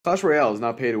Clash Royale is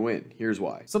not pay to win. Here's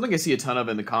why. Something I see a ton of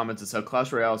in the comments is how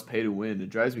Clash Royale is pay to win.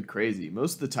 It drives me crazy.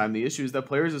 Most of the time, the issue is that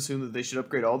players assume that they should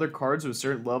upgrade all their cards to a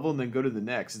certain level and then go to the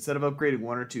next, instead of upgrading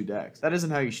one or two decks. That isn't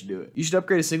how you should do it. You should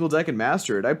upgrade a single deck and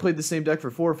master it. I played the same deck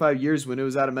for 4 or 5 years when it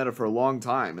was out of meta for a long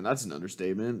time, and that's an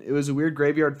understatement. It was a weird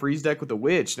graveyard freeze deck with a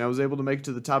witch, and I was able to make it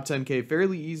to the top 10k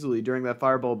fairly easily during that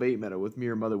Fireball bait meta with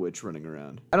Mirror Mother Witch running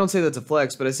around. I don't say that's a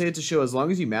flex, but I say it to show as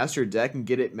long as you master a deck and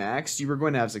get it maxed, you are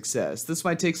going to have success. This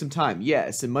might take some time,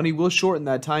 yes, and money will shorten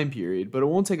that time period, but it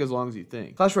won't take as long as you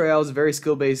think. Clash Royale is a very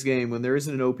skill-based game when there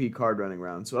isn't an OP card running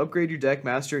around, so upgrade your deck,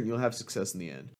 master it, and you'll have success in the end.